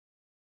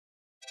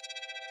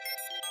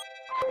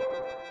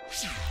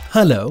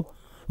Hello,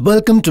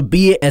 welcome to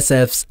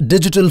BASF's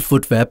digital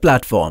footwear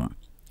platform.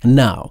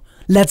 Now,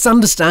 let's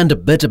understand a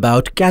bit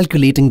about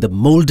calculating the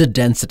molded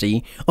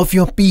density of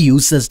your PU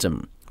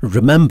system.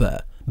 Remember,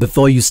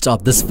 before you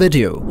start this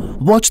video,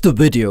 watch the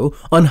video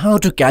on how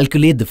to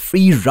calculate the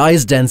free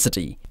rise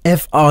density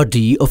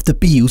 (FRD) of the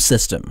PU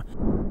system.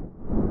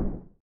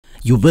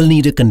 You will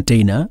need a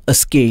container, a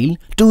scale,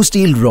 2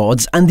 steel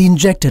rods and the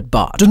injected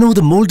bar. To know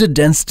the molded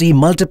density,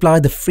 multiply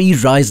the free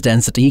rise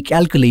density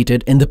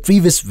calculated in the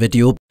previous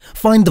video.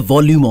 Find the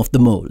volume of the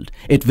mold.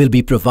 It will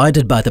be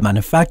provided by the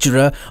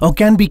manufacturer or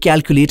can be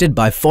calculated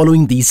by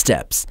following these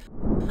steps.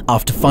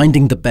 After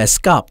finding the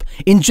best cup,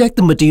 inject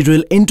the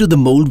material into the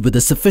mold with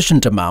a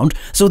sufficient amount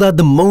so that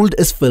the mold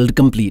is filled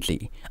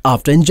completely.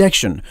 After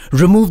injection,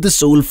 remove the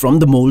sole from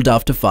the mold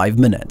after 5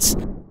 minutes.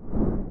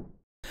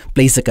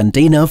 Place a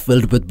container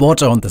filled with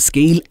water on the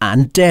scale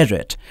and tare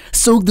it.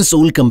 Soak the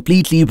sole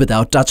completely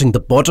without touching the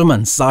bottom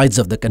and sides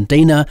of the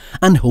container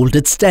and hold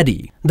it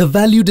steady. The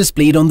value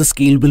displayed on the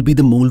scale will be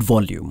the mold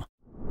volume.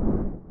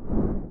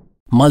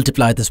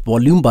 Multiply this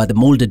volume by the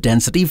molded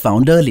density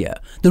found earlier.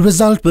 The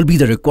result will be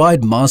the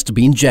required mass to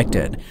be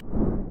injected.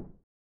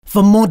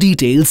 For more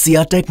details, see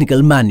our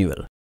technical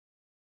manual.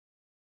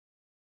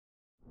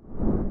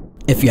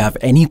 If you have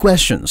any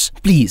questions,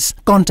 please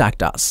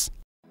contact us.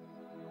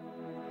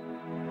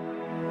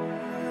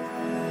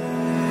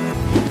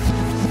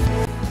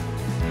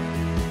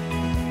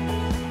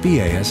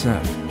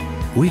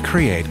 BASF. We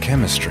create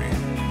chemistry.